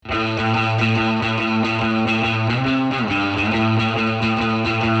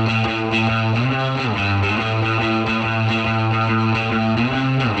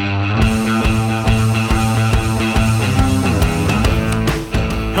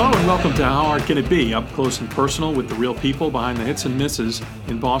Hello and welcome to How Hard Can It Be, up close and personal with the real people behind the hits and misses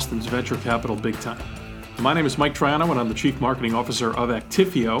in Boston's venture capital big time. My name is Mike Triano and I'm the Chief Marketing Officer of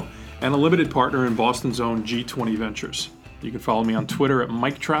Actifio and a limited partner in Boston's own G20 Ventures. You can follow me on Twitter at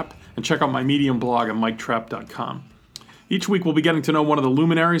MikeTrap and check out my Medium blog at MikeTrap.com. Each week we'll be getting to know one of the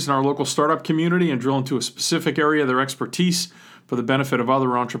luminaries in our local startup community and drill into a specific area of their expertise for the benefit of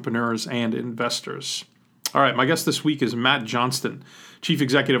other entrepreneurs and investors. All right, my guest this week is Matt Johnston, Chief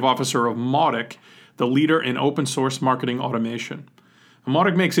Executive Officer of Mautic, the leader in open source marketing automation.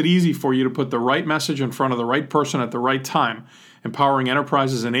 Mautic makes it easy for you to put the right message in front of the right person at the right time, empowering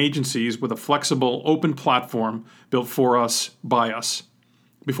enterprises and agencies with a flexible, open platform built for us, by us.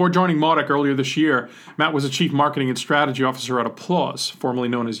 Before joining Mautic earlier this year, Matt was a Chief Marketing and Strategy Officer at Applause, formerly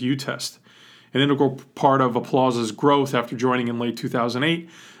known as UTest. An integral part of Applause's growth after joining in late 2008,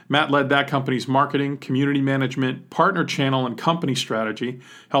 Matt led that company's marketing, community management, partner channel, and company strategy,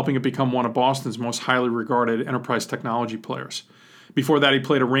 helping it become one of Boston's most highly regarded enterprise technology players. Before that, he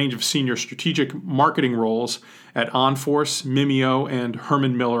played a range of senior strategic marketing roles at Onforce, Mimeo, and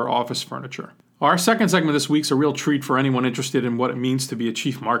Herman Miller Office Furniture. Our second segment this week is a real treat for anyone interested in what it means to be a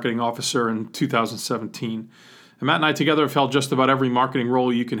chief marketing officer in 2017. And Matt and I together have held just about every marketing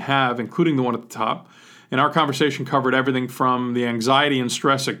role you can have, including the one at the top. And our conversation covered everything from the anxiety and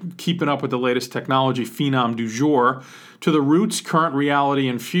stress of keeping up with the latest technology phenom du jour to the roots, current reality,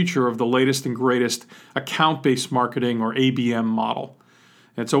 and future of the latest and greatest account-based marketing or ABM model.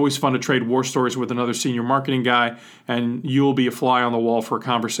 And it's always fun to trade war stories with another senior marketing guy, and you'll be a fly on the wall for a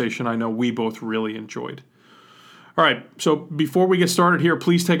conversation I know we both really enjoyed. All right, so before we get started here,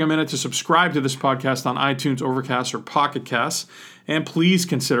 please take a minute to subscribe to this podcast on iTunes, Overcast, or Pocket Casts, and please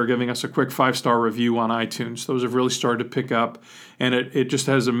consider giving us a quick 5-star review on iTunes. Those have really started to pick up, and it just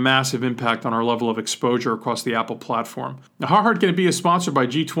has a massive impact on our level of exposure across the Apple platform. Now, How Hard Can It Be is sponsored by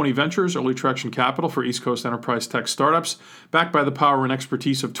G20 Ventures, early traction capital for East Coast enterprise tech startups, backed by the power and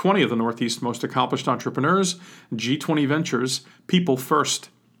expertise of 20 of the Northeast's most accomplished entrepreneurs. G20 Ventures, people first.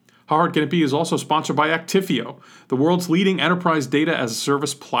 How Hard Can It Be is also sponsored by Actifio, the world's leading enterprise data as a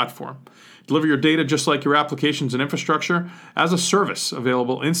service platform. Deliver your data just like your applications and infrastructure as a service,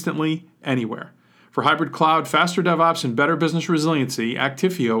 available instantly anywhere. For hybrid cloud, faster DevOps, and better business resiliency,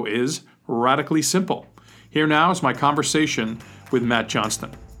 Actifio is radically simple. Here now is my conversation with Matt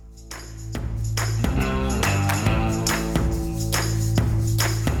Johnston.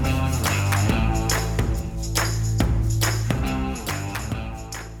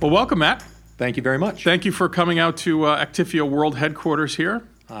 Well, welcome, Matt. Thank you very much. Thank you for coming out to Actifio World Headquarters here.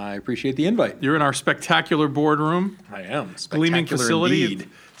 I appreciate the invite. You're in our spectacular boardroom. I am. Gleaming facility. Indeed.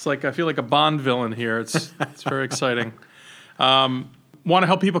 It's like I feel like a Bond villain here. It's very exciting. Want to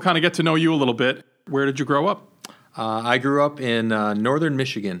help people kind of get to know you a little bit. Where did you grow up? I grew up in northern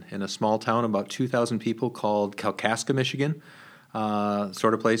Michigan in a small town, about 2,000 people, called Kalkaska, Michigan.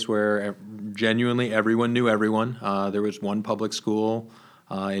 Sort of place where genuinely everyone knew everyone. There was one public school.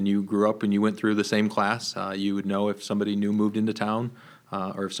 And you grew up and you went through the same class, you would know if somebody new moved into town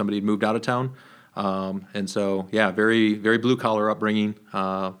or if somebody had moved out of town. And so, yeah, very, very blue-collar upbringing,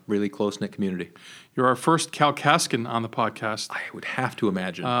 really close-knit community. You're our first Kalkaskan on the podcast. I would have to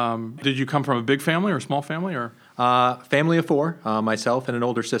imagine. Did you come from a big family or a small family? Or family of 4, myself and an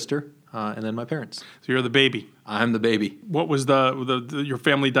older sister, and then my parents. So you're the baby. I'm the baby. What was your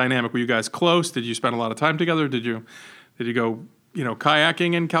family dynamic? Were you guys close? Did you spend a lot of time together? Did you go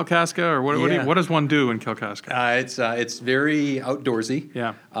kayaking in Kalkaska, or what does one do in Kalkaska? It's very outdoorsy.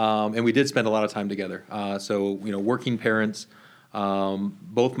 Yeah. And we did spend a lot of time together. So working parents.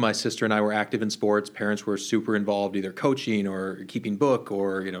 Both my sister and I were active in sports. Parents were super involved, either coaching or keeping book,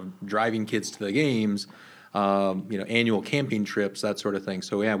 or driving kids to the games. Annual camping trips, that sort of thing.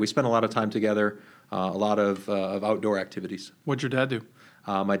 So yeah, we spent a lot of time together. A lot of outdoor activities. What'd your dad do?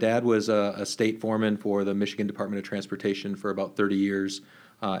 My dad was a state foreman for the Michigan Department of Transportation for about 30 years.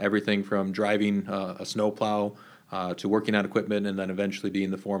 Everything from driving a snowplow to working on equipment, and then eventually being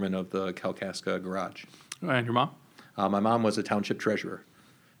the foreman of the Kalkaska garage. And your mom? My mom was a township treasurer.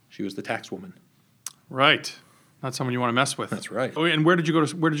 She was the tax woman. Right. Not someone you want to mess with. That's right. Oh, and where did you go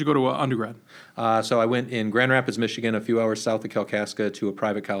to undergrad? So I went in Grand Rapids, Michigan, a few hours south of Kalkaska, to a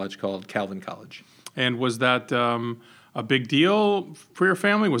private college called Calvin College. And was that a big deal for your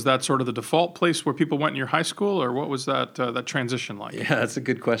family? Was that sort of the default place where people went in your high school, or what was that transition like? Yeah, that's a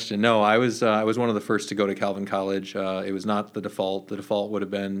good question. No, I was one of the first to go to Calvin College. It was not the default. The default would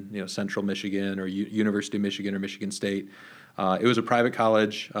have been Central Michigan or University of Michigan or Michigan State. It was a private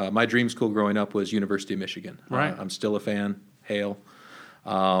college. My dream school growing up was University of Michigan. Right. I'm still a fan. Hail.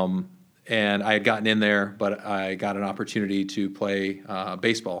 And I had gotten in there, but I got an opportunity to play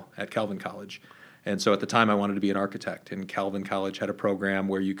baseball at Calvin College. And so at the time, I wanted to be an architect. And Calvin College had a program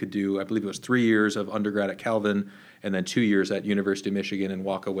where you could do, I believe it was 3 years of undergrad at Calvin and then 2 years at University of Michigan and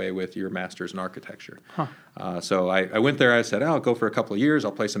walk away with your master's in architecture. So I went there. I said, I'll go for a couple of years.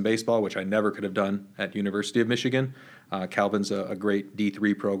 I'll play some baseball, which I never could have done at University of Michigan. Calvin's a great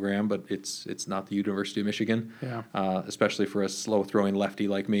D3 program, but it's not the University of Michigan, especially for a slow-throwing lefty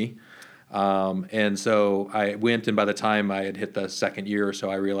like me. And so I went, and by the time I had hit the second year or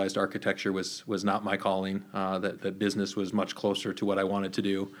so, I realized architecture was not my calling, that business was much closer to what I wanted to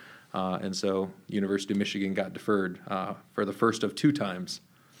do. And so University of Michigan got deferred for the first of 2 times.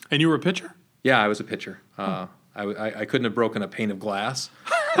 And you were a pitcher? Yeah, I was a pitcher. I couldn't have broken a pane of glass.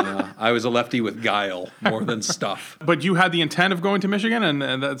 I was a lefty with guile more than stuff. But you had the intent of going to Michigan,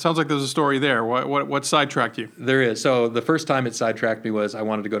 and that sounds like there's a story there. What sidetracked you? There is. So the first time it sidetracked me was I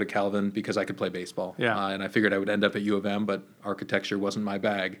wanted to go to Calvin because I could play baseball. And I figured I would end up at U of M, but architecture wasn't my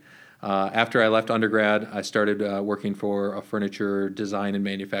bag. After I left undergrad, I started working for a furniture design and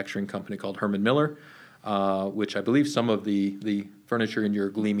manufacturing company called Herman Miller, which I believe some of the furniture in your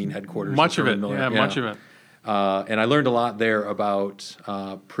gleaming headquarters. Much of it, Miller. Much of it. And I learned a lot there about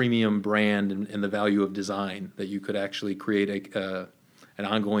premium brand and the value of design, that you could actually create an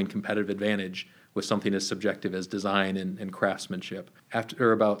ongoing competitive advantage with something as subjective as design and craftsmanship.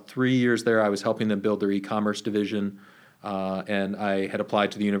 After about 3 years there, I was helping them build their e-commerce division, and I had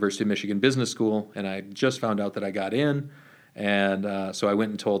applied to the University of Michigan Business School, and I just found out that I got in. And so I went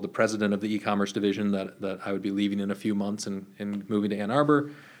and told the president of the e-commerce division that I would be leaving in a few months and moving to Ann Arbor.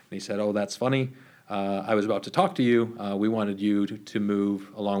 And he said, "Oh, that's funny. I was about to talk to you. We wanted you to move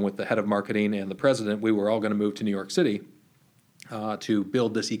along with the head of marketing and the president. We were all going to move to New York City to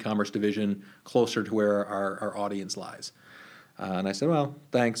build this e-commerce division closer to where our audience lies." And I said, "Well,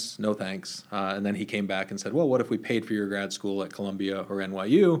 thanks, no thanks." And then he came back and said, "Well, what if we paid for your grad school at Columbia or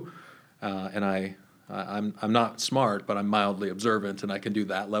NYU?" And I'm not smart, but I'm mildly observant, and I can do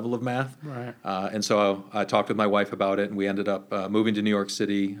that level of math. Right. And so I talked with my wife about it, and we ended up moving to New York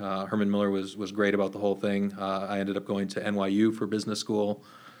City. Herman Miller was great about the whole thing. I ended up going to NYU for business school,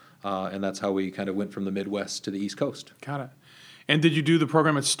 and that's how we kind of went from the Midwest to the East Coast. Got it. And did you do the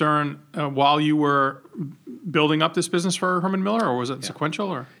program at Stern while you were building up this business for Herman Miller, or was it sequential?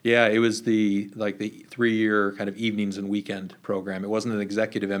 Or yeah, it was the 3-year kind of evenings and weekend program. It wasn't an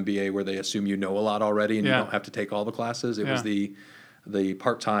executive MBA where they assume you know a lot already and you don't have to take all the classes. It was the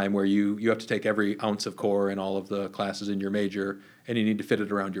part-time where you have to take every ounce of core and all of the classes in your major, and you need to fit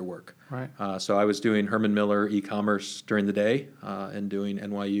it around your work. Right. So I was doing Herman Miller e-commerce during the day and doing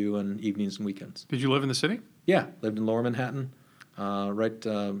NYU on evenings and weekends. Did you live in the city? Yeah, lived in Lower Manhattan, right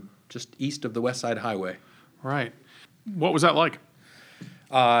just east of the West Side Highway. Right. What was that like?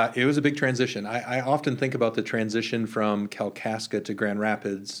 It was a big transition. I often think about the transition from Kalkaska to Grand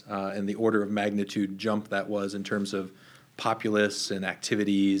Rapids and the order of magnitude jump that was in terms of populace and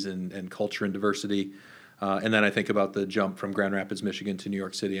activities and culture and diversity. And then I think about the jump from Grand Rapids, Michigan to New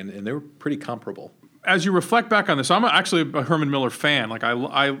York City, and they were pretty comparable. As you reflect back on this, I'm actually a Herman Miller fan. Like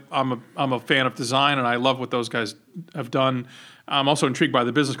I'm a fan of design, and I love what those guys have done. I'm also intrigued by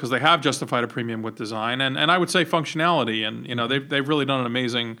the business because they have justified a premium with design, and I would say functionality. And they've really done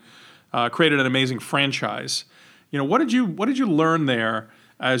created an amazing franchise. What did you learn there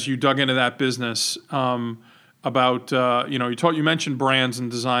as you dug into that business? About you mentioned brands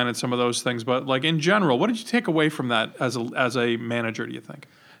and design and some of those things, but like in general, what did you take away from that as a manager? Do you think?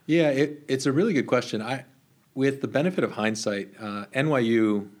 Yeah, it's a really good question. With the benefit of hindsight,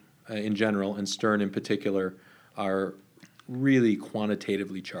 NYU in general and Stern in particular are really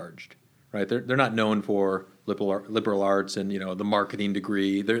quantitatively charged, right? They're not known for liberal arts and the marketing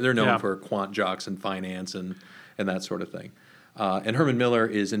degree. They're known for quant jocks and finance and that sort of thing. And Herman Miller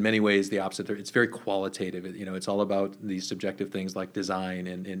is in many ways the opposite. It's very qualitative. It's all about these subjective things like design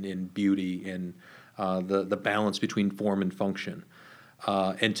and beauty and the balance between form and function.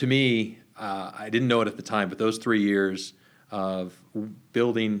 And to me, I didn't know it at the time, but those 3 years of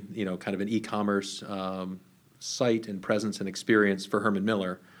building, kind of an e-commerce site and presence and experience for Herman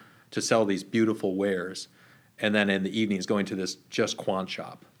Miller to sell these beautiful wares, and then in the evenings going to this just quant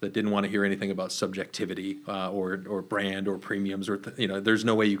shop that didn't want to hear anything about subjectivity or brand or premiums or there's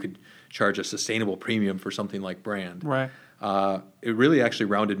no way you could charge a sustainable premium for something like brand. Right. It really actually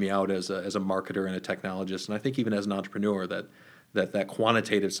rounded me out as a marketer and a technologist, and I think even as an entrepreneur that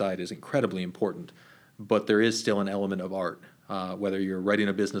quantitative side is incredibly important, but there is still an element of art, whether you're writing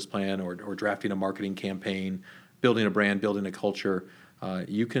a business plan or drafting a marketing campaign, building a brand, building a culture.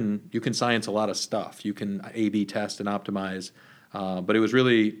 You can science a lot of stuff. You can A/B test and optimize, But it was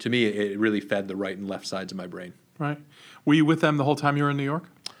really, to me, it really fed the right and left sides of my brain. Right. Were you with them the whole time you were in New York?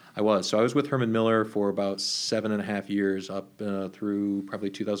 I was. So I was with Herman Miller for about 7.5 years up through probably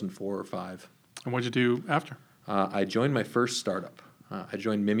 2004 or 5. And what did you do after? I joined my first startup. I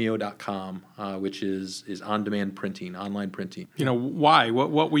joined Mimeo.com, which is on-demand printing, online printing. Why?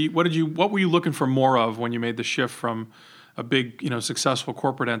 What were you looking for more of when you made the shift from a big, successful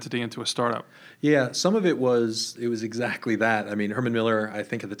corporate entity into a startup? Yeah, some of it was exactly that. I mean, Herman Miller, I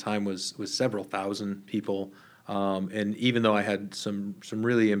think at the time was several thousand people, and even though I had some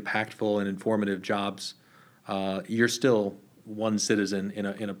really impactful and informative jobs, you're still one citizen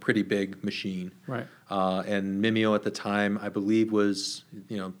in a pretty big machine. Right. And Mimeo at the time, I believe, was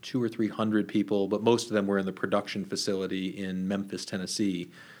 200 or 300 people, but most of them were in the production facility in Memphis,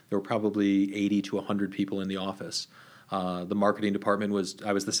 Tennessee. There were probably 80 to 100 people in the office. The marketing department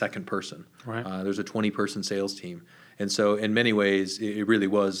I was the second person. Right. There's a 20-person sales team, and so in many ways, it really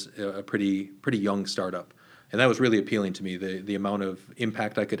was a pretty young startup, and that was really appealing to me. The amount of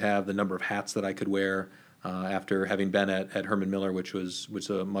impact I could have, the number of hats that I could wear. After having been at Herman Miller, which was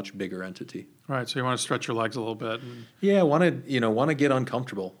a much bigger entity. Right. So you want to stretch your legs a little bit. Yeah, want to get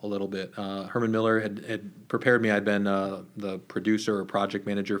uncomfortable a little bit. Herman Miller had prepared me. I'd been the producer or project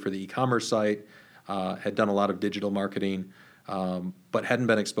manager for the e-commerce site, had done a lot of digital marketing, but hadn't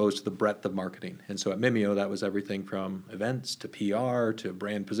been exposed to the breadth of marketing. And so at Mimeo, that was everything from events to PR to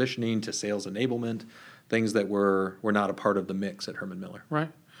brand positioning to sales enablement, things that were not a part of the mix at Herman Miller.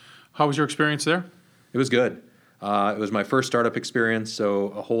 Right. How was your experience there? It was good. It was my first startup experience,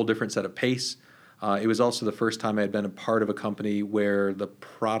 so a whole different set of pace. It was also the first time I had been a part of a company where the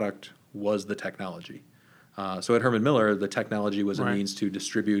product was the technology. So at Herman Miller, the technology was a means to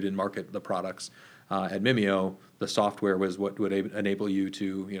distribute and market the products. At Mimeo, the software was what would enable you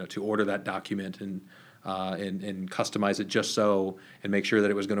to order that document and customize it just so, and make sure that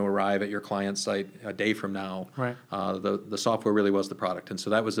it was going to arrive at your client's site a day from now. Right. The software really was the product, and so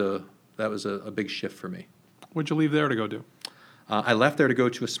that was a big shift for me. What'd you leave there to go do? I left there to go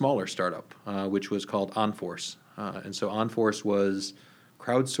to a smaller startup, which was called OnForce. And so OnForce was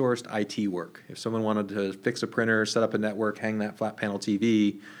crowdsourced IT work. If someone wanted to fix a printer, set up a network, hang that flat panel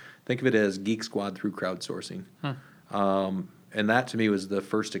TV, think of it as Geek Squad through crowdsourcing. And that, to me, was the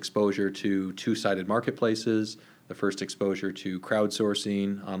first exposure to two-sided marketplaces, the first exposure to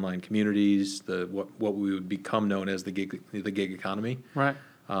crowdsourcing, online communities, what we would become known as the gig economy. Right.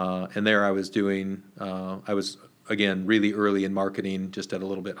 And there I was doing, again, really early in marketing, just at a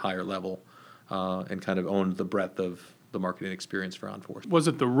little bit higher level, and kind of owned the breadth of the marketing experience for OnForce. Was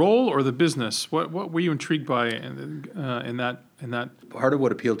it the role or the business? What were you intrigued by in that? Part of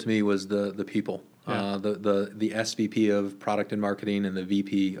what appealed to me was the people. Yeah. The SVP of product and marketing and the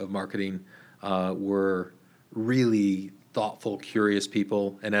VP of marketing were really thoughtful, curious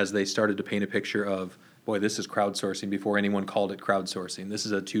people. And as they started to paint a picture of, boy, this is crowdsourcing before anyone called it crowdsourcing. This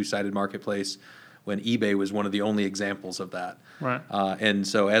is a two-sided marketplace when eBay was one of the only examples of that. Right. And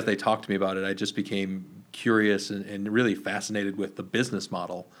so as they talked to me about it, I just became curious and really fascinated with the business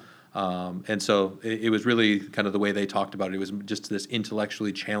model. And so it was really kind of the way they talked about it. It was just this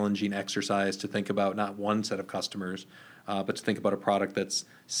intellectually challenging exercise to think about not one set of customers, but to think about a product that's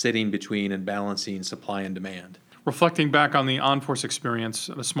sitting between and balancing supply and demand. Reflecting back on the OnForce experience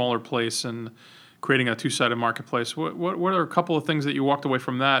at a smaller place and creating a two-sided marketplace, what are a couple of things that you walked away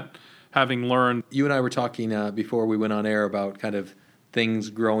from that having learned? You and I were talking before we went on air about kind of things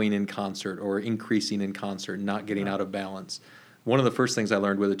growing in concert or increasing in concert, not getting out of balance. One of the first things I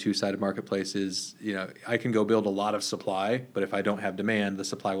learned with a two-sided marketplace is, I can go build a lot of supply, but if I don't have demand, the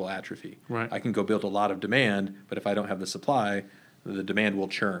supply will atrophy. Right. I can go build a lot of demand, but if I don't have the supply, the demand will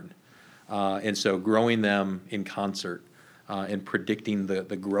churn. And so growing them in concert and predicting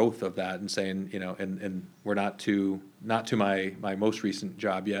the growth of that and saying, and we're not to my most recent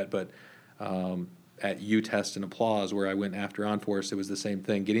job yet, but at U-Test and Applause, where I went after OnForce, it was the same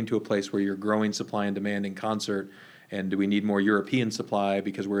thing. Getting to a place where you're growing supply and demand in concert, and do we need more European supply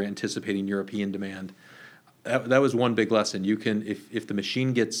because we're anticipating European demand? That was one big lesson. You can, if the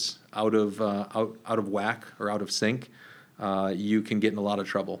machine gets out of whack or out of sync, you can get in a lot of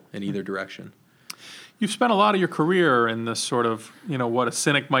trouble in either direction. You've spent a lot of your career in this sort of, what a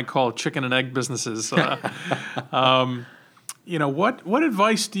cynic might call chicken and egg businesses. What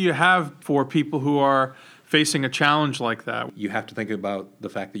advice do you have for people who are facing a challenge like that? You have to think about the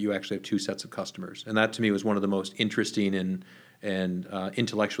fact that you actually have two sets of customers. And that, to me, was one of the most interesting and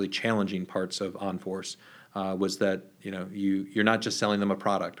intellectually challenging parts of OnForce. was that you're not just selling them a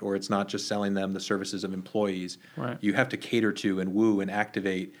product, or it's not just selling them the services of employees. Right. You have to cater to and woo and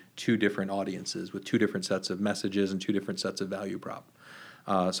activate two different audiences with two different sets of messages and two different sets of value prop.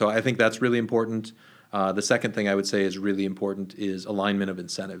 So I think that's really important. The second thing I would say is really important is alignment of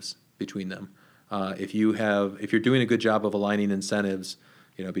incentives between them. If you're doing a good job of aligning incentives,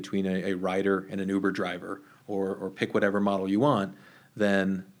 between a rider and an Uber driver, or pick whatever model you want,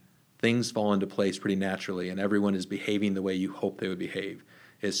 then things fall into place pretty naturally, and everyone is behaving the way you hope they would behave.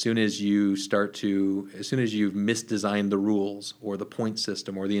 As soon as you've misdesigned the rules or the point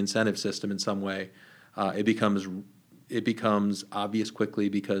system or the incentive system in some way, it becomes obvious quickly,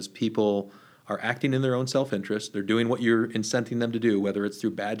 because people are acting in their own self-interest. They're doing what you're incenting them to do, whether it's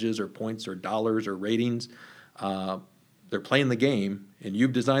through badges or points or dollars or ratings. They're playing the game, and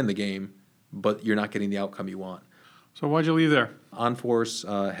you've designed the game, but you're not getting the outcome you want. So why'd you leave there?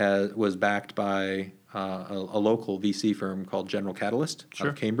 OnForce was backed by a local VC firm called General Catalyst out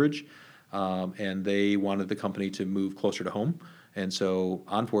of Cambridge, and they wanted the company to move closer to home. And so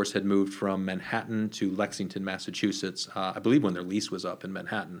OnForce had moved from Manhattan to Lexington, Massachusetts, I believe when their lease was up in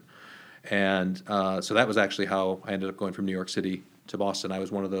Manhattan. And so that was actually how I ended up going from New York City to Boston. I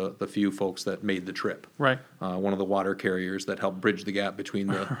was one of the few folks that made the trip. Right. One of the water carriers that helped bridge the gap between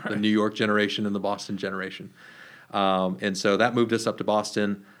the New York generation and the Boston generation. And so that moved us up to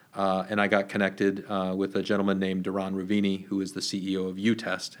Boston, and I got connected with a gentleman named Doron Ravini, who was the CEO of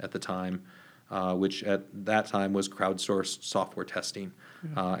UTest at the time, which at that time was crowdsourced software testing.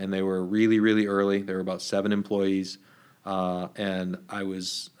 And they were really, really early. There were about 7 employees. And I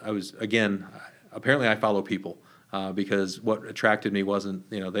was again, apparently I follow people, because what attracted me wasn't,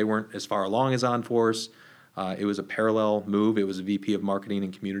 they weren't as far along as OnForce. It was a parallel move. It was a VP of marketing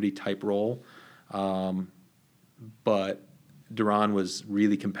and community type role. But Doron was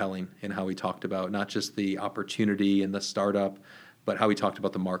really compelling in how he talked about not just the opportunity and the startup, but how he talked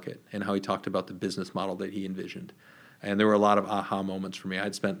about the market and how he talked about the business model that he envisioned. And there were a lot of aha moments for me.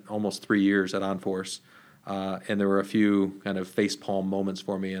 I'd spent almost 3 years at OnForce, and there were a few kind of facepalm moments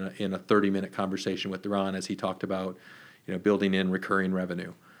for me in a 30-minute conversation with Doron as he talked about, building in recurring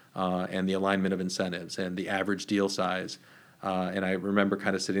revenue and the alignment of incentives and the average deal size. And I remember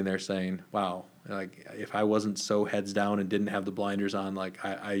kind of sitting there saying, wow, like if I wasn't so heads down and didn't have the blinders on, like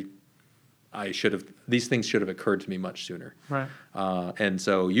I should have, these things should have occurred to me much sooner. Right. And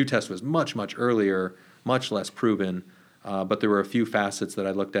so UTest was much, much earlier, much less proven, but there were a few facets that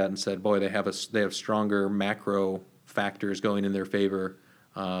I looked at and said, boy, they have stronger macro factors going in their favor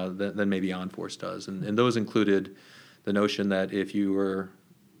than maybe OnForce does. And those included the notion that if you were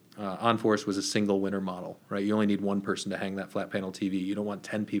OnForce was a single winner model, right? You only need one person to hang that flat panel TV. You don't want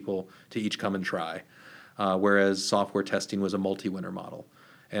 10 people to each come and try. Whereas software testing was a multi-winner model.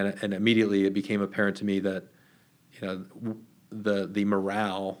 And immediately it became apparent to me that the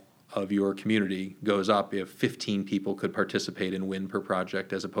morale of your community goes up if 15 people could participate and win per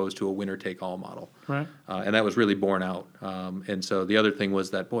project as opposed to a winner-take-all model. Right. And that was really borne out. And so the other thing was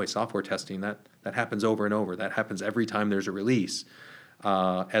that, boy, software testing, that happens over and over. That happens every time there's a release.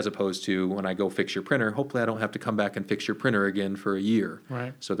 As opposed to when I go fix your printer, hopefully I don't have to come back and fix your printer again for a year.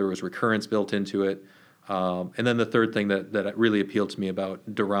 Right. So there was recurrence built into it. And then the third thing that really appealed to me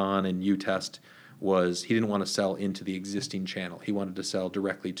about Doron and UTest was he didn't want to sell into the existing channel. He wanted to sell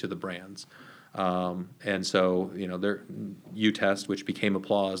directly to the brands. And so, their UTest, which became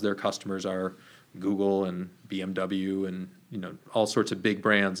Applause, their customers are Google and BMW and, all sorts of big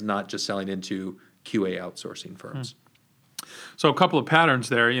brands, not just selling into QA outsourcing firms. So a couple of patterns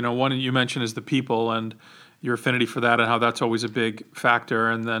there. One you mentioned is the people and your affinity for that and how that's always a big factor.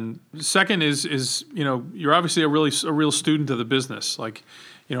 And then second is you're obviously a real student of the business. Like,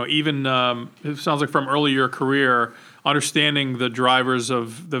 even it sounds like from early your career, understanding the drivers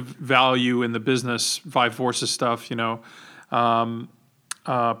of the value in the business, Five Forces stuff,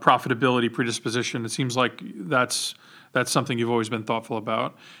 profitability, predisposition. It seems like that's something you've always been thoughtful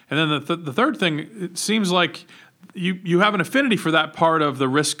about. And then the third thing, it seems like you have an affinity for that part of the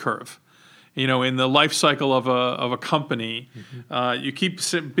risk curve. In the life cycle of a company, you keep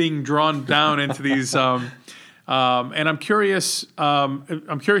being drawn down into these. And I'm curious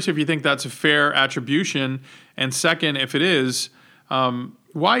if you think that's a fair attribution. And second, if it is,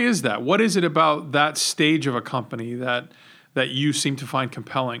 why is that? What is it about that stage of a company that you seem to find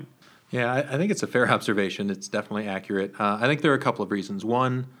compelling? Yeah, I think it's a fair observation. It's definitely accurate. I think there are a couple of reasons.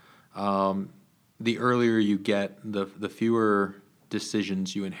 One, the earlier you get, the fewer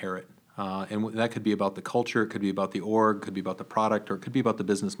decisions you inherit. And that could be about the culture, it could be about the org, it could be about the product, or it could be about the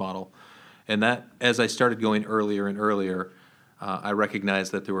business model. And that, as I started going earlier and earlier, I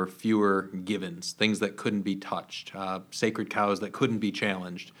recognized that there were fewer givens, things that couldn't be touched, sacred cows that couldn't be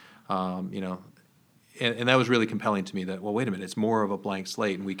challenged. And that was really compelling to me. That, well, wait a minute, it's more of a blank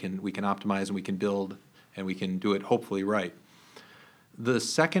slate, and we can optimize and we can build and we can do it hopefully right. The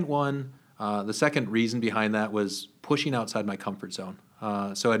second reason behind that was pushing outside my comfort zone.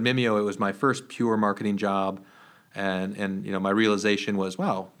 So at Mimeo, it was my first pure marketing job. And my realization was,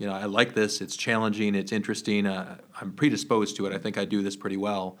 wow, I like this. It's challenging. It's interesting. I'm predisposed to it. I think I do this pretty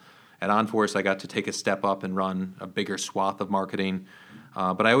well. At OnForce, I got to take a step up and run a bigger swath of marketing.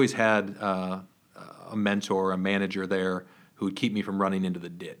 But I always had a mentor, a manager there who would keep me from running into the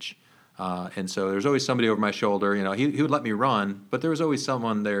ditch. And so there's always somebody over my shoulder. He would let me run, but there was always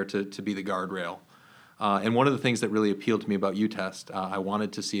someone there to be the guardrail. And one of the things that really appealed to me about UTest, I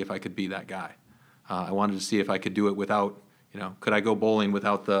wanted to see if I could be that guy. I wanted to see if I could do it without, could I go bowling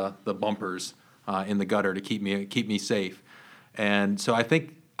without the bumpers in the gutter to keep me safe. And so I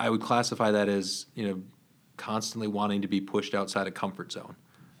think I would classify that as, constantly wanting to be pushed outside a comfort zone.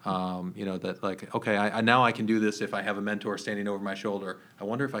 That like, okay, now I can do this if I have a mentor standing over my shoulder. I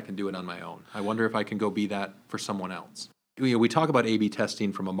wonder if I can do it on my own. I wonder if I can go be that for someone else. We talk about A/B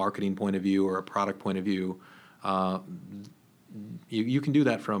testing from a marketing point of view or a product point of view. You can do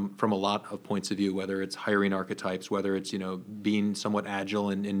that from a lot of points of view, whether it's hiring archetypes, whether it's being somewhat agile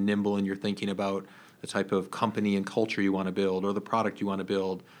and nimble in your thinking about the type of company and culture you want to build or the product you want to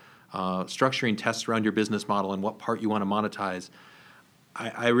build, structuring tests around your business model and what part you want to monetize.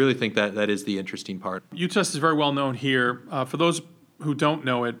 I really think that is the interesting part. UTest is very well known here. For those who don't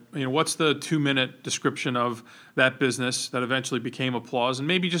know it, what's the 2-minute description of that business that eventually became Applause, and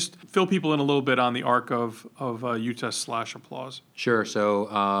maybe just fill people in a little bit on the arc of UTest/Applause. Sure.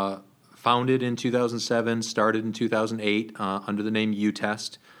 So founded in 2007, started in 2008 under the name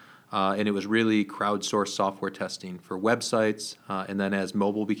UTest, and it was really crowdsourced software testing for websites, and then as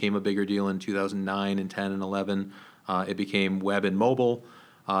mobile became a bigger deal in 2009 and 10 and 11, it became web and mobile.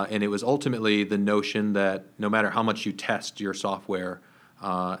 And it was ultimately the notion that no matter how much you test your software,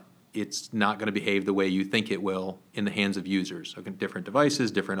 it's not going to behave the way you think it will in the hands of users. So different devices,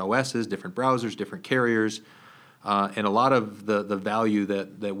 different OSs, different browsers, different carriers. And a lot of the value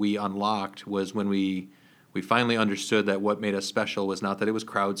that we unlocked was when we finally understood that what made us special was not that it was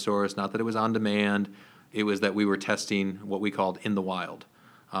crowdsourced, not that it was on demand. It was that we were testing what we called in the wild.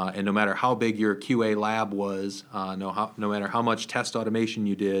 And no matter how big your QA lab was, no matter how much test automation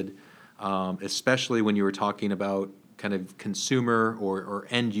you did, especially when you were talking about kind of consumer or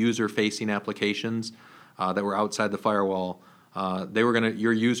end user facing applications that were outside the firewall,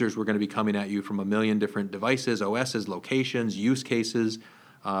 your users were going to be coming at you from a million different devices, OSs, locations, use cases,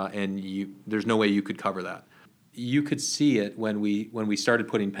 and there's no way you could cover that. You could see it when we started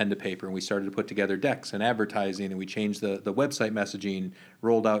putting pen to paper and we started to put together decks and advertising, and we changed the website messaging,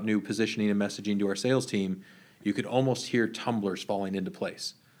 rolled out new positioning and messaging to our sales team. You could almost hear tumblers falling into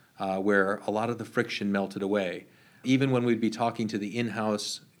place where a lot of the friction melted away. Even when we'd be talking to the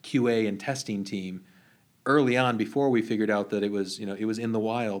in-house QA and testing team early on, before we figured out that it was in the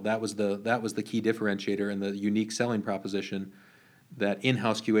wild, that was the key differentiator and the unique selling proposition. That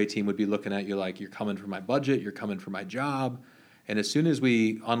in-house QA team would be looking at you like, you're coming for my budget, you're coming for my job. And as soon as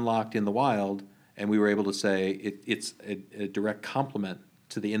we unlocked in the wild and we were able to say it's a direct complement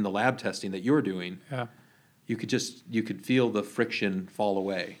to the in the lab testing that you're doing, yeah. you could feel the friction fall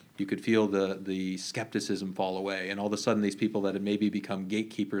away. You could feel the skepticism fall away. And all of a sudden these people that had maybe become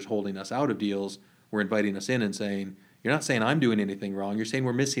gatekeepers holding us out of deals were inviting us in and saying, you're not saying I'm doing anything wrong, you're saying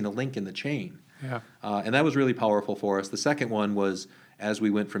we're missing a link in the chain. Yeah. And that was really powerful for us. The second one was as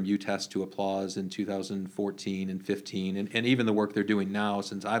we went from UTest to Applause in 2014 and 15, and even the work they're doing now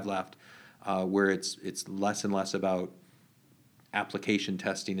since I've left, where it's less and less about application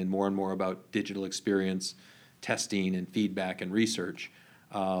testing and more about digital experience testing and feedback and research.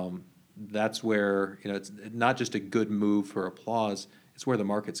 That's where it's not just a good move for Applause, it's where the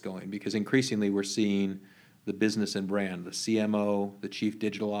market's going, because increasingly we're seeing the business and brand, the CMO, the chief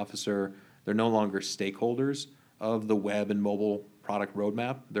digital officer, they're no longer stakeholders of the web and mobile product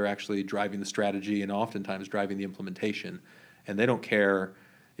roadmap. They're actually driving the strategy and oftentimes driving the implementation. And they don't care,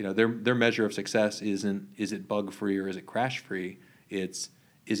 their measure of success isn't, is it bug free or is it crash free? It's,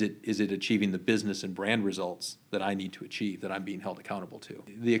 is it achieving the business and brand results that I need to achieve, that I'm being held accountable to?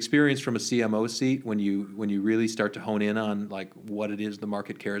 The experience from a CMO seat, when you really start to hone in on like what it is the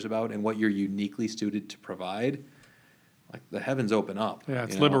market cares about and what you're uniquely suited to provide, like the heavens open up. Yeah,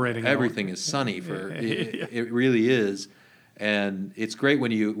 it's liberating. Everything is sunny it really is. And it's great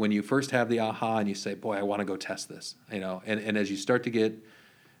when you first have the aha and you say, boy, I want to go test this, and as you start to get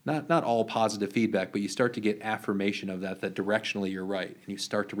not all positive feedback, but you start to get affirmation of that directionally you're right, and you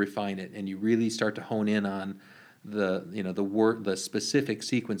start to refine it, and you really start to hone in on the specific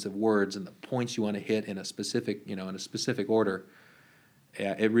sequence of words and the points you want to hit in a specific order.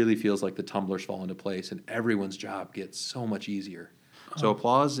 Yeah, it really feels like the tumblers fall into place, and everyone's job gets so much easier. So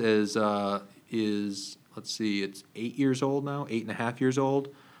Applause is let's see, it's 8 years old now, 8.5 years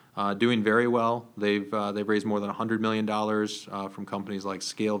old. Doing very well. They've raised more than $100 million from companies like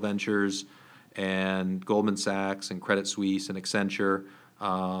Scale Ventures and Goldman Sachs and Credit Suisse and Accenture.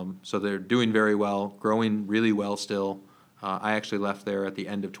 So they're doing very well, growing really well still. I actually left there at the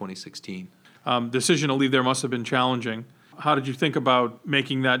end of 2016. Decision to leave there must have been challenging. How did you think about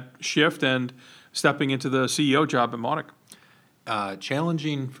making that shift and stepping into the CEO job at Mautic?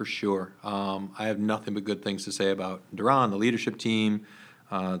 Challenging for sure. I have nothing but good things to say about Duran, the leadership team,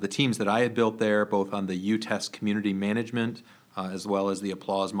 the teams that I had built there, both on the UTest community management as well as the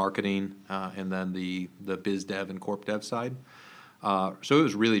Applause marketing and then the biz dev and corp dev side. So it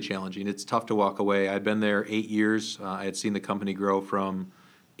was really challenging. It's tough to walk away. I'd been there 8 years. I had seen the company grow from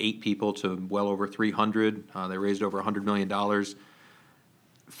 8 people to well over 300. They raised over $100 million.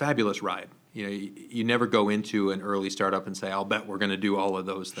 Fabulous ride. You never go into an early startup and say, I'll bet we're going to do all of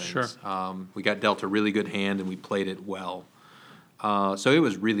those things. Sure. We got dealt a really good hand, and we played it well. So it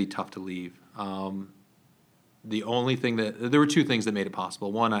was really tough to leave. The only thing there were 2 things that made it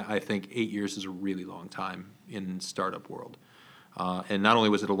possible. One, I think 8 years is a really long time in startup world. And not only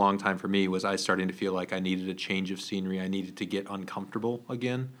was it a long time for me, was I starting to feel like I needed a change of scenery. I needed to get uncomfortable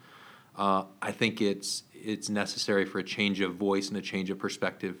again. I think it's necessary for a change of voice and a change of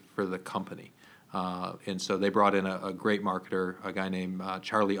perspective for the company. And so they brought in a great marketer, a guy named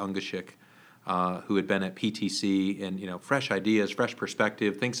Charlie Ungashik, who had been at PTC, and fresh ideas, fresh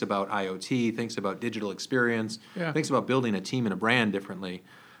perspective, thinks about IoT, thinks about digital experience, thinks about building a team and a brand differently.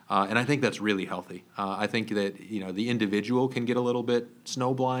 And I think that's really healthy. I think that the individual can get a little bit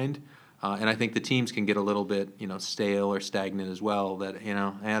snowblind, and I think the teams can get a little bit stale or stagnant as well. That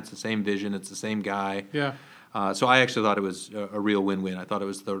it's the same vision, it's the same guy. Yeah. So I actually thought it was a real win-win. I thought it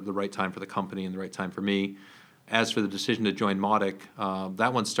was the right time for the company and the right time for me. As for the decision to join Mautic,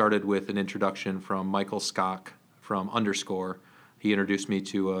 that one started with an introduction from Michael Skok from Underscore. He introduced me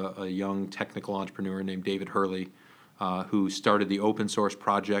to a young technical entrepreneur named David Hurley, who started the open source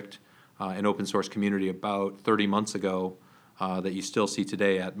project and open source community about 30 months ago that you still see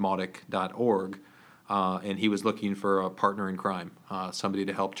today at mautic.org. And he was looking for a partner in crime, somebody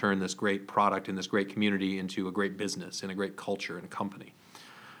to help turn this great product and this great community into a great business and a great culture and a company.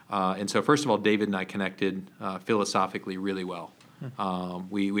 And so first of all, David and I connected philosophically really well.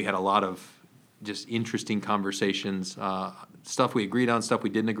 We had a lot of just interesting conversations, stuff we agreed on, stuff we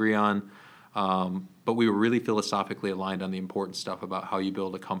didn't agree on. But we were really philosophically aligned on the important stuff about how you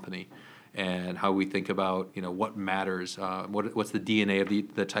build a company and how we think about what matters, what's the DNA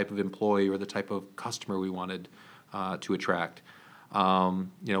of the type of employee or the type of customer we wanted to attract.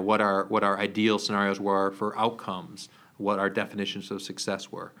 What our ideal scenarios were for outcomes, what our definitions of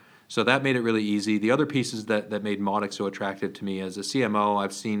success were. So that made it really easy. The other pieces that made Mautic so attractive to me as a CMO,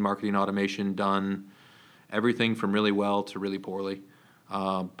 I've seen marketing automation done everything from really well to really poorly.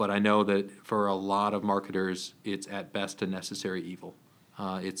 But I know that for a lot of marketers, it's at best a necessary evil.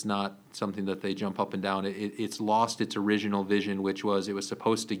 It's not something that they jump up and down. It's lost its original vision, which was it was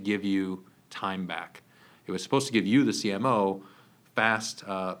supposed to give you time back. It was supposed to give you, the CMO, fast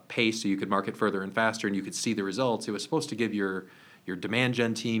pace so you could market further and faster and you could see the results. It was supposed to give your demand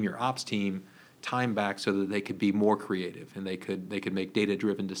gen team, your ops team, time back so that they could be more creative and they could make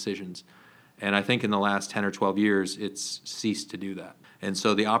data-driven decisions. And I think in the last 10 or 12 years, it's ceased to do that. And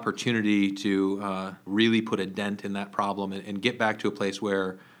so the opportunity to really put a dent in that problem and get back to a place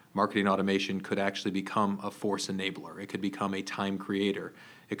where marketing automation could actually become a force enabler. It could become a time creator.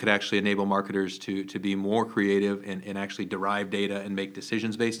 It could actually enable marketers to be more creative and actually derive data and make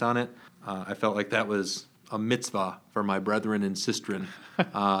decisions based on it. I felt like that was a mitzvah for my brethren and sistren.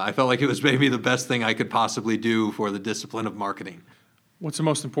 I felt like it was maybe the best thing I could possibly do for the discipline of marketing. What's the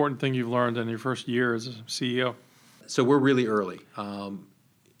most important thing you've learned in your first year as a CEO? So we're really early.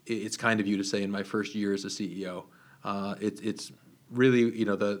 It's kind of you to say in my first year as a CEO. It's really,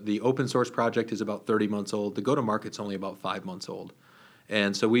 the open source project is about 30 months old. The go-to-market's only about 5 months old.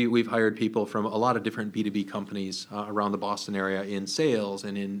 And so we've hired people from a lot of different B2B companies around the Boston area in sales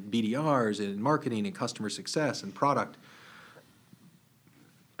and in BDRs and in marketing and customer success and product.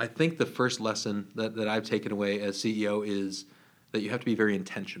 I think the first lesson that I've taken away as CEO is that you have to be very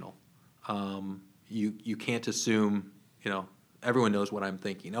intentional. You can't assume, everyone knows what I'm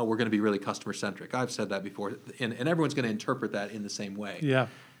thinking. Oh, we're going to be really customer-centric. I've said that before, and everyone's going to interpret that in the same way. Yeah.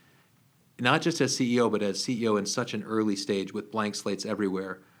 not just as CEO, but as CEO in such an early stage with blank slates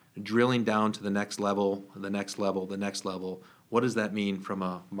everywhere, drilling down to the next level, the next level, the next level. What does that mean from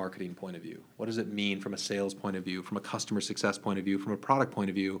a marketing point of view? What does it mean from a sales point of view, from a customer success point of view, from a product point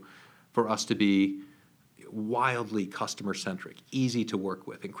of view, for us to be wildly customer-centric, easy to work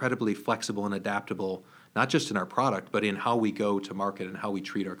with, incredibly flexible and adaptable, not just in our product, but in how we go to market and how we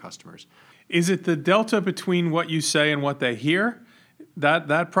treat our customers. Is it the delta between what you say and what they hear,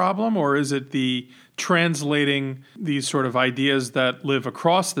 that problem, or is it the translating these sort of ideas that live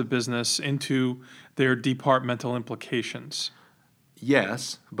across the business into their departmental implications?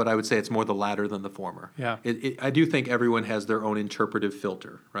 Yes, but I would say it's more the latter than the former. Yeah. I do think everyone has their own interpretive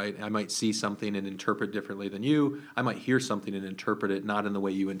filter, right? I might see something and interpret differently than you. I might hear something and interpret it not in the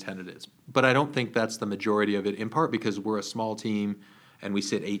way you intended it. But I don't think that's the majority of it, in part because we're a small team and we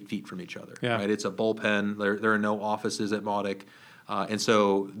sit 8 feet from each other, right? It's a bullpen. There are no offices at Mautic. And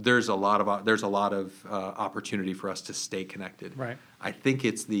so there's a lot of opportunity for us to stay connected. Right. I think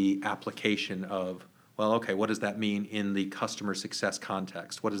it's the application of, well, okay, what does that mean in the customer success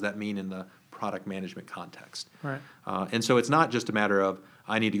context? What does that mean in the product management context? Right. And so it's not just a matter of,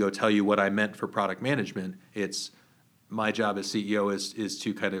 I need to go tell you what I meant for product management. It's my job as CEO is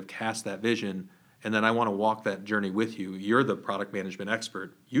to kind of cast that vision, and then I want to walk that journey with you. You're the product management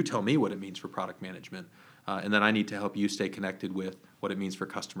expert. You tell me what it means for product management. And then I need to help you stay connected with what it means for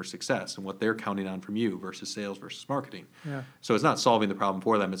customer success and what they're counting on from you versus sales versus marketing. Yeah. So it's not solving the problem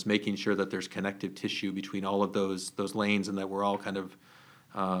for them. It's making sure that there's connective tissue between all of those lanes and that we're all kind of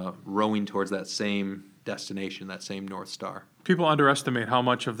rowing towards that same destination, that same North Star. People underestimate how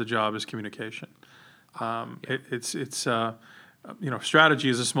much of the job is communication. Strategy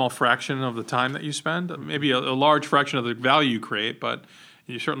is a small fraction of the time that you spend, maybe a large fraction of the value you create, but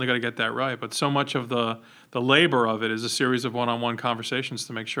you certainly got to get that right. But so much of the labor of it is a series of one-on-one conversations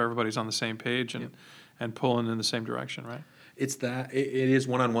to make sure everybody's on the same page and pulling in the same direction, right? It's that. It is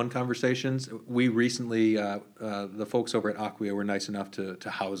one-on-one conversations. We recently, the folks over at Acquia were nice enough to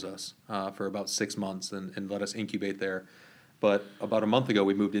house us for about 6 months and let us incubate there. But about a month ago,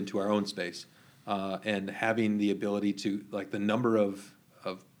 we moved into our own space. And having the ability to, like, the number of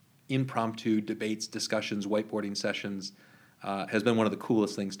impromptu debates, discussions, whiteboarding sessions has been one of the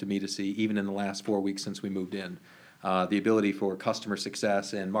coolest things to me to see, even in the last 4 weeks since we moved in. The ability for customer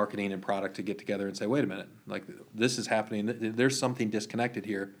success and marketing and product to get together and say, wait a minute, like, this is happening. There's something disconnected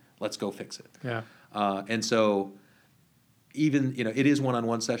here. Let's go fix it. Yeah. And so even, it is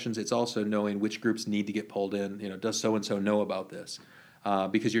one-on-one sessions. It's also knowing which groups need to get pulled in. Does so-and-so know about this?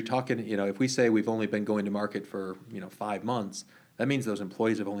 Because you're talking, if we say we've only been going to market for, 5 months, that means those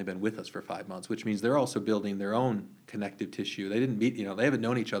employees have only been with us for 5 months, which means they're also building their own connective tissue. They didn't meet, they haven't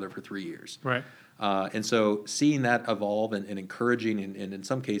known each other for 3 years. Right. And so seeing that evolve and encouraging and in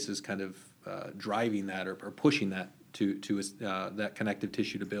some cases kind of driving that or pushing that to that connective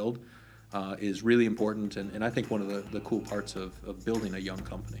tissue to build is really important and I think one of the cool parts of building a young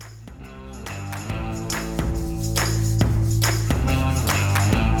company.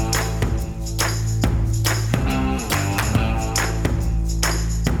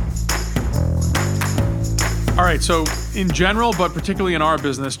 All right, so in general, but particularly in our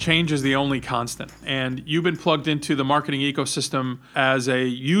business, change is the only constant. And you've been plugged into the marketing ecosystem as a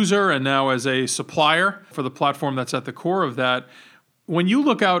user and now as a supplier for the platform that's at the core of that. When you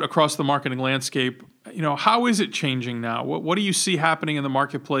look out across the marketing landscape, how is it changing now? What do you see happening in the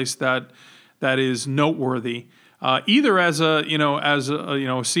marketplace that is noteworthy, either as a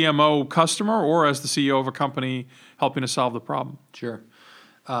CMO customer or as the CEO of a company helping to solve the problem? Sure.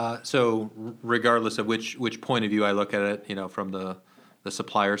 So regardless of which point of view I look at it, from the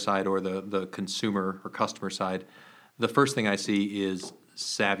supplier side or the consumer or customer side, the first thing I see is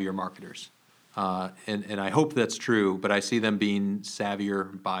savvier marketers. And I hope that's true, but I see them being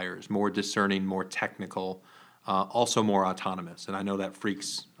savvier buyers, more discerning, more technical, also more autonomous. And I know that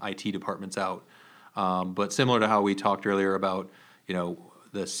freaks IT departments out. But similar to how we talked earlier about, the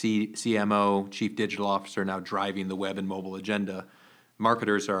CMO, Chief Digital Officer, now driving the web and mobile agenda,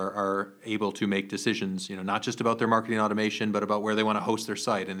 marketers are able to make decisions, not just about their marketing automation, but about where they want to host their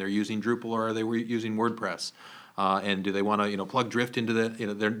site. And they're using Drupal or are they using WordPress? And do they want to, plug Drift into the,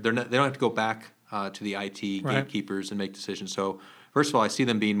 they don't have to go back to the IT right. gatekeepers and make decisions. So first of all, I see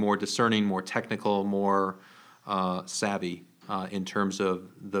them being more discerning, more technical, more savvy in terms of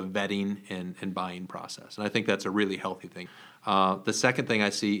the vetting and buying process. And I think that's a really healthy thing. The second thing I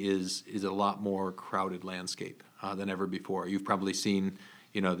see is a lot more crowded landscape than ever before. You've probably seen,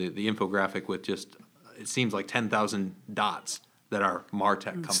 the infographic with just, it seems like 10,000 dots that are MarTech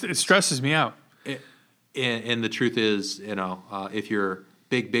companies. It stresses me out. And the truth is, if you're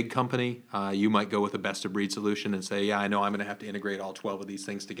big company, you might go with a best-of-breed solution and say, yeah, I know I'm going to have to integrate all 12 of these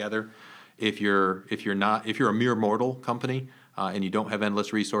things together. If you're a mere mortal company and you don't have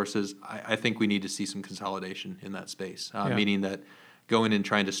endless resources, I think we need to see some consolidation in that space, meaning that going and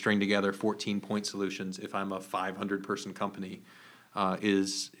trying to string together 14-point solutions if I'm a 500-person company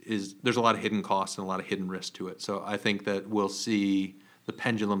is there's a lot of hidden costs and a lot of hidden risk to it. So I think that we'll see the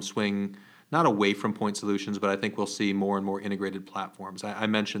pendulum swing not away from point solutions, but I think we'll see more and more integrated platforms. I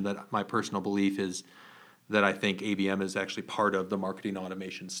mentioned that my personal belief is that I think ABM is actually part of the marketing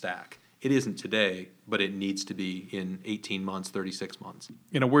automation stack. It isn't today, but it needs to be in 18 months, 36 months.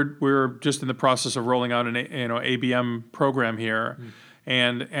 We're just in the process of rolling out an ABM program here,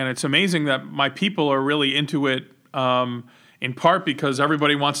 and it's amazing that my people are really into it. In part because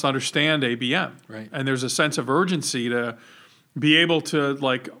everybody wants to understand ABM, right? And there's a sense of urgency to be able to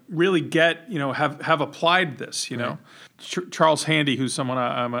really get have applied this. Right. Charles Handy, who's someone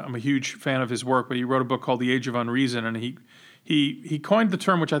I'm a huge fan of his work, but he wrote a book called The Age of Unreason, and he coined the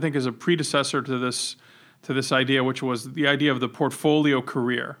term, which I think is a predecessor to this idea, which was the idea of the portfolio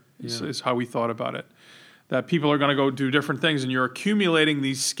career. Is how we thought about it. That people are going to go do different things, and you're accumulating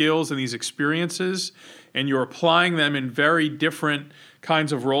these skills and these experiences, and you're applying them in very different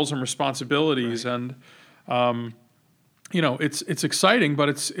kinds of roles and responsibilities. Right. And it's exciting, but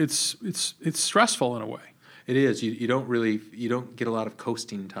it's stressful in a way. It is. You don't get a lot of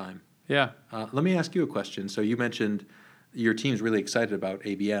coasting time. Yeah. Let me ask you a question. So you mentioned your team's really excited about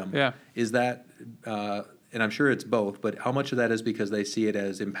ABM. Yeah. Is that and I'm sure it's both, but how much of that is because they see it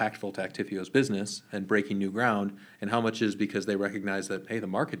as impactful to Actifio's business and breaking new ground, and how much is because they recognize that, hey, the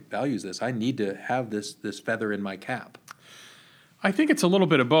market values this. I need to have this feather in my cap? I think it's a little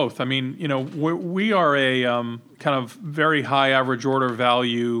bit of both. I mean, we are a kind of very high average order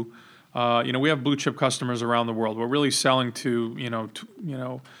value. We have blue chip customers around the world. We're really selling to,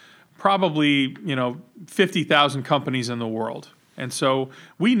 probably 50,000 companies in the world. And so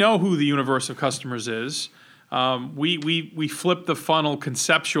we know who the universe of customers is. We flipped the funnel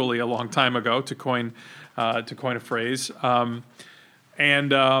conceptually a long time ago, to coin a phrase,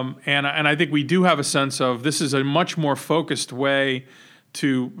 and I think we do have a sense of this is a much more focused way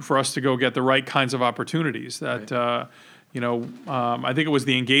for us to go get the right kinds of opportunities. That right. I think it was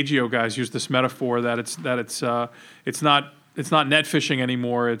the Engagio guys used this metaphor that it's not net fishing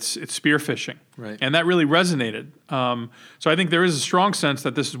anymore, it's spear fishing. Right. And that really resonated. So I think there is a strong sense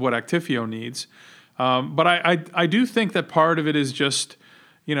that this is what Actifio needs. But I do think that part of it is just,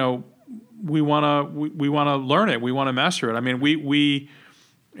 we want to learn it, we want to master it. I mean, we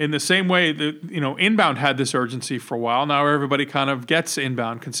in the same way that inbound had this urgency for a while. Now everybody kind of gets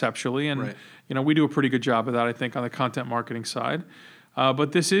inbound conceptually, and right. We do a pretty good job of that, I think, on the content marketing side.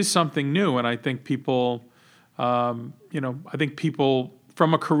 But this is something new, and I think people.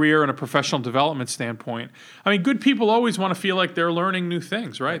 From a career and a professional development standpoint, I mean, good people always want to feel like they're learning new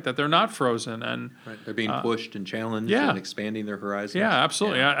things, right? That they're not frozen and right. They're being pushed and challenged and expanding their horizons. Yeah,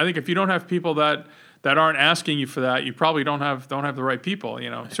 absolutely. Yeah. I think if you don't have people that aren't asking you for that, you probably don't have the right people.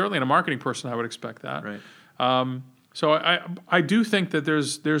 Right. Certainly in a marketing person, I would expect that. Right. So I do think that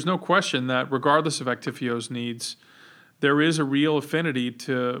there's no question that regardless of Actifio's needs, there is a real affinity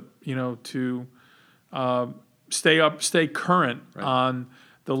to stay current right. on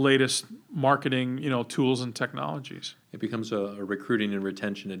the latest marketing, tools and technologies. It becomes a recruiting and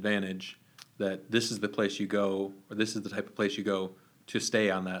retention advantage that this is the place you go, or this is the type of place you go to stay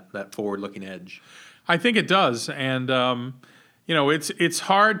on that forward-looking edge. I think it does, and it's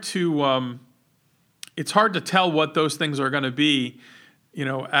hard to tell what those things are going to be,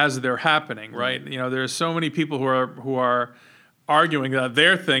 as they're happening, right? There's so many people who are arguing that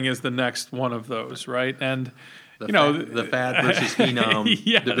their thing is the next one of those, right? And the fad versus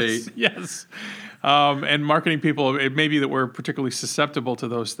phenom debate. Yes. And marketing people, it may be that we're particularly susceptible to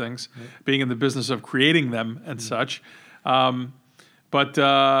those things, being in the business of creating them and such. But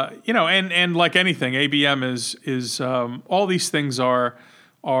and like anything, ABM is all these things are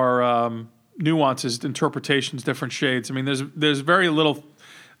nuances, interpretations, different shades. I mean, there's very little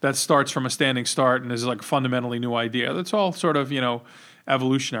that starts from a standing start and is like a fundamentally new idea. That's all sort of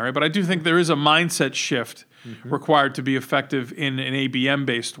evolutionary. But I do think there is a mindset shift required to be effective in an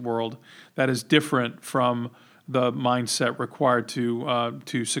ABM-based world that is different from the mindset required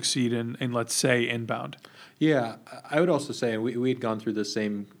to succeed in let's say, inbound. Yeah, I would also say, and we had gone through the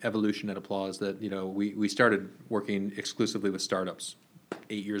same evolution at Applause, that we started working exclusively with startups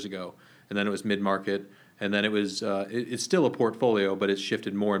 8 years ago, and then it was mid-market, and then it was it's still a portfolio, but it's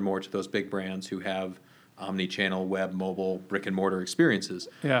shifted more and more to those big brands who have omni-channel, web, mobile, brick-and-mortar experiences.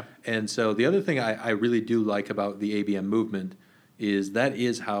 Yeah. And so the other thing I really do like about the ABM movement that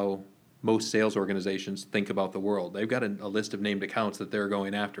is how most sales organizations think about the world. They've got a list of named accounts that they're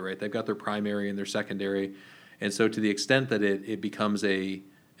going after, right? They've got their primary and their secondary. And so to the extent that it becomes an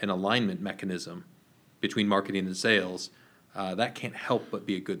alignment mechanism between marketing and sales, that can't help but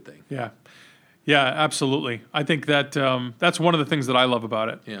be a good thing. Yeah. Yeah, absolutely. I think that that's one of the things that I love about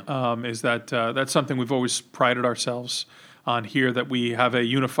it. Yeah. Is that that's something we've always prided ourselves on here, that we have a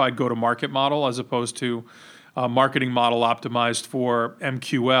unified go-to-market model as opposed to a marketing model optimized for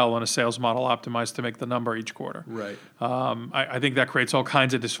MQL and a sales model optimized to make the number each quarter. Right. I think that creates all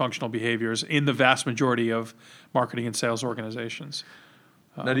kinds of dysfunctional behaviors in the vast majority of marketing and sales organizations.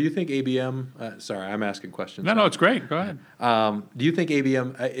 Now, do you think ABM? Sorry, I'm asking questions. No, it's great. Go ahead. Do you think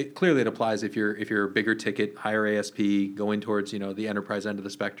ABM? Clearly, it applies if you're a bigger ticket, higher ASP, going towards the enterprise end of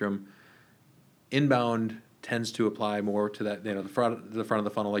the spectrum. Inbound tends to apply more to that, the front of the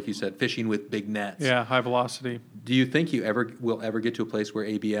funnel, like you said, fishing with big nets. Yeah, high velocity. Do you think you will ever get to a place where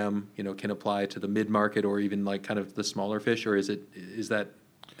ABM, can apply to the mid market or even like kind of the smaller fish, or is that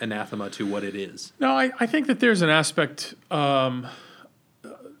anathema to what it is? No, I think that there's an aspect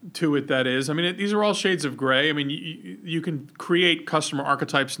to it that is. I mean, these are all shades of gray. I mean, you can create customer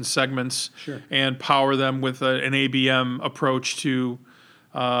archetypes and segments, sure, and power them with an ABM approach to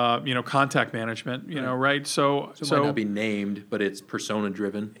contact management, right? So it might not be named, but it's persona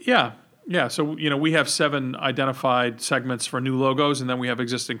driven. Yeah. So, we have 7 identified segments for new logos, and then we have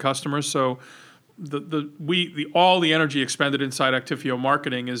existing customers. So all the energy expended inside Actifio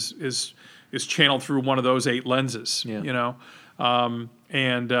marketing is channeled through one of those 8 lenses, Yeah.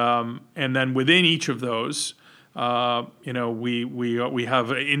 And then within each of those, we have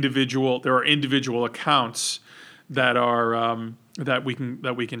there are individual accounts that are that we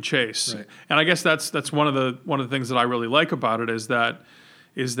can chase. Right. And I guess that's one of the things that I really like about it is that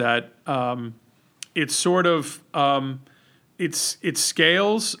it's sort of it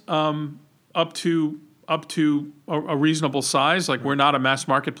scales up to a reasonable size. Like, we're not a mass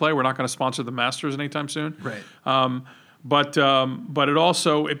market play. We're not going to sponsor the Masters anytime soon. Right. But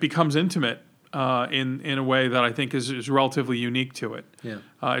it becomes intimate in a way that I think is relatively unique to it. Yeah.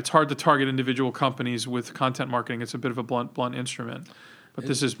 It's hard to target individual companies with content marketing. It's a bit of a blunt instrument, but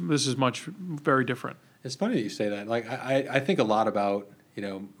this is very different. It's funny that you say that. Like, I think a lot about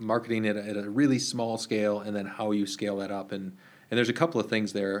marketing at a really small scale, and then how you scale that up. And there's a couple of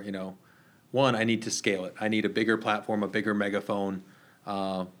things there. One, I need to scale it. I need a bigger platform, a bigger megaphone.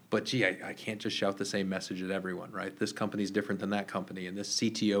 But gee, I can't just shout the same message at everyone, right? This company's different than that company, and this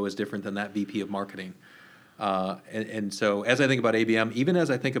CTO is different than that VP of marketing. And so as I think about ABM, even as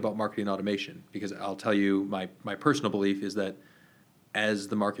I think about marketing automation, because I'll tell you my personal belief is that as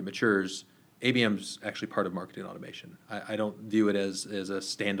the market matures, ABM's actually part of marketing automation. I don't view it as a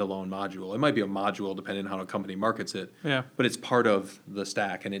standalone module. It might be a module depending on how a company markets it, yeah, but it's part of the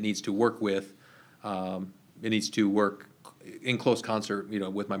stack, and it needs to work in close concert,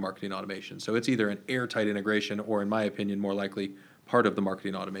 with my marketing automation. So it's either an airtight integration or, in my opinion, more likely part of the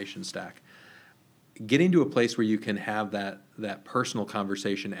marketing automation stack. Getting to a place where you can have that personal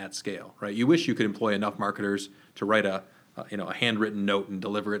conversation at scale, right? You wish you could employ enough marketers to write a handwritten note and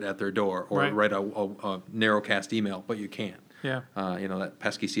deliver it at their door, or right, write a narrowcast email, but you can't. Yeah. That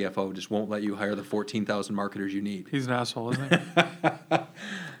pesky CFO just won't let you hire the 14,000 marketers you need. He's an asshole, isn't he?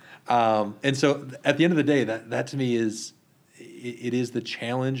 And so at the end of the day, that to me is the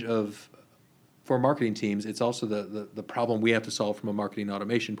challenge for marketing teams. It's also the problem we have to solve from a marketing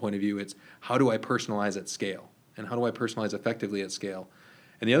automation point of view. It's how do I personalize at scale, and how do I personalize effectively at scale?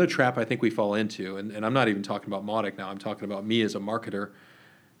 And the other trap I think we fall into, and I'm not even talking about Mautic now, I'm talking about me as a marketer.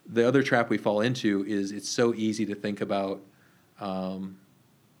 The other trap we fall into is it's so easy to think about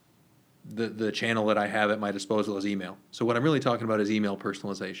the channel that I have at my disposal as email. So what I'm really talking about is email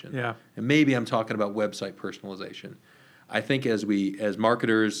personalization. Yeah. And maybe I'm talking about website personalization. I think as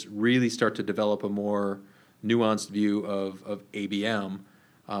marketers really start to develop a more nuanced view of ABM,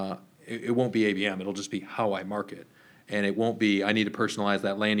 it won't be ABM. It'll just be how I market. And it won't be, I need to personalize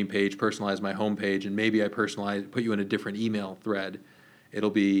that landing page, personalize my homepage, and maybe I put you in a different email thread. It'll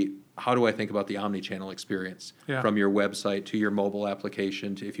be, how do I think about the omni-channel experience? Yeah. From your website to your mobile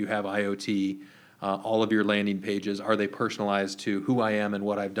application to if you have IoT, all of your landing pages, are they personalized to who I am and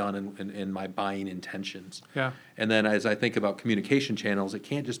what I've done and my buying intentions? Yeah. And then as I think about communication channels, it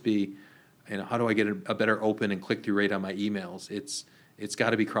can't just be, how do I get a better open and click-through rate on my emails? It's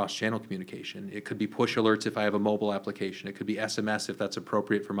got to be cross-channel communication. It could be push alerts if I have a mobile application. It could be SMS if that's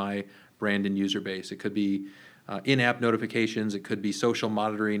appropriate for my brand and user base. It could be in-app notifications. It could be social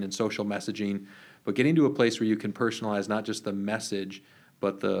monitoring and social messaging. But getting to a place where you can personalize not just the message,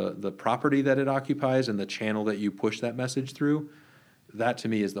 but the property that it occupies and the channel that you push that message through, that to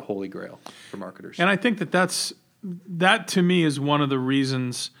me is the holy grail for marketers. And I think that to me is one of the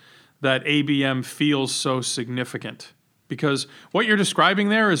reasons that ABM feels so significant, because what you're describing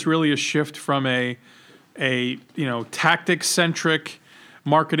there is really a shift from a tactic-centric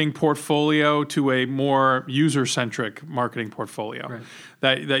marketing portfolio to a more user-centric marketing portfolio.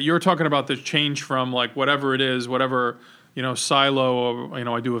 Right. That you're talking about the change from like whatever it is, whatever silo, or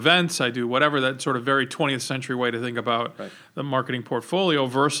I do events, I do whatever, that sort of very 20th century way to think about the marketing portfolio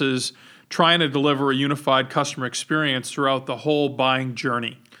versus trying to deliver a unified customer experience throughout the whole buying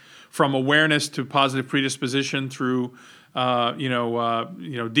journey, from awareness to positive predisposition through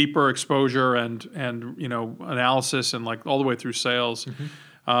deeper exposure and analysis, and like all the way through sales.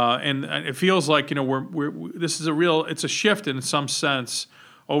 And it feels like it's a shift in some sense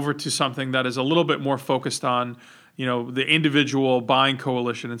over to something that is a little bit more focused on the individual buying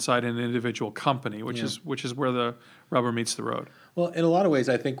coalition inside an individual company, which is where the rubber meets the road. Well, in a lot of ways,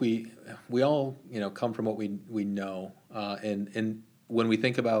 I think we all come from what we know, and when we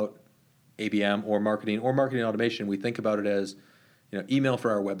think about ABM or marketing automation, we think about it as email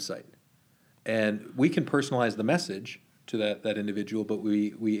for our website, and we can personalize the message to that individual, but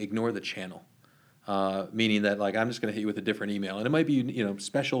we ignore the channel, meaning that like I'm just going to hit you with a different email, and it might be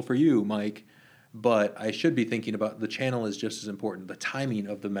special for you, Mike, but I should be thinking about the channel is just as important, the timing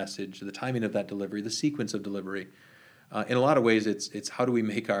of the message, the timing of that delivery, the sequence of delivery. In a lot of ways, it's how do we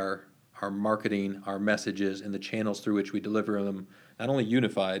make our marketing, our messages, and the channels through which we deliver them not only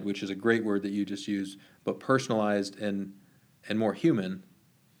unified, which is a great word that you just used, but personalized and more human,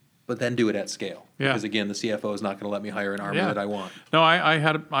 but then do it at scale. Yeah. Because again, the CFO is not going to let me hire an army that I want. No,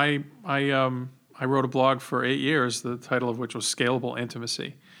 I wrote a blog for 8 years, the title of which was Scalable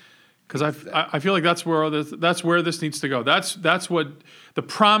Intimacy, because I feel like that's where this needs to go. That's what the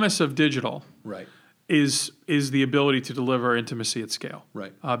promise of digital. Right. Is the ability to deliver intimacy at scale,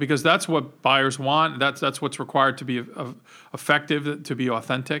 right? Because that's what buyers want. That's what's required to be effective, to be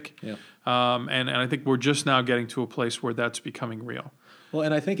authentic. Yeah. And I think we're just now getting to a place where that's becoming real. Well,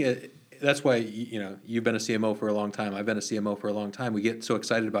 and I think that's why you've been a CMO for a long time. I've been a CMO for a long time. We get so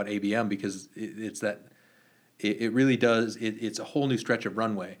excited about ABM because it really does. It's a whole new stretch of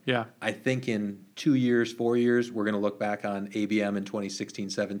runway. Yeah. I think in 2 years, 4 years, we're going to look back on ABM in 2016,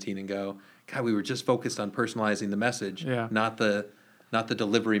 17 and go, God, we were just focused on personalizing the message, not the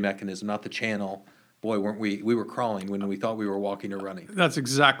delivery mechanism, not the channel. Boy, weren't we were crawling when we thought we were walking or running. That's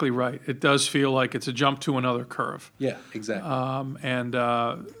exactly right. It does feel like it's a jump to another curve. Yeah, exactly.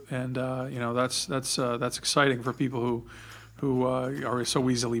 That's exciting for people who are so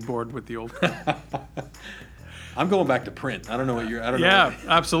easily bored with the old curve. I'm going back to print. I don't know what you're. I don't know. Yeah,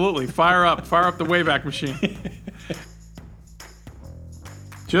 absolutely. Fire up the Wayback Machine.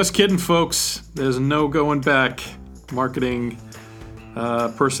 Just kidding, folks. There's no going back. Marketing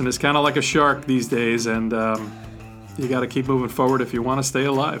person is kind of like a shark these days, and you got to keep moving forward if you want to stay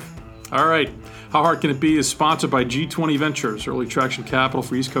alive. All right. How Hard Can It Be is sponsored by G20 Ventures, early traction capital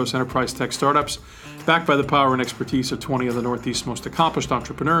for East Coast enterprise tech startups. Backed by the power and expertise of 20 of the Northeast's most accomplished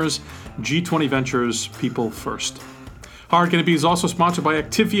entrepreneurs, G20 Ventures, people first. How Hard Can It Be is also sponsored by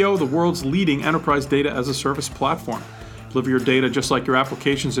Actifio, the world's leading enterprise data as a service platform. Deliver your data just like your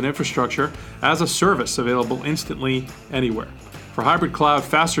applications and infrastructure as a service, available instantly anywhere. For hybrid cloud,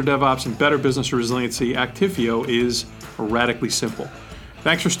 faster DevOps, and better business resiliency, Actifio is radically simple.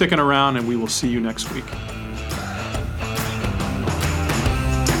 Thanks for sticking around, and we will see you next week.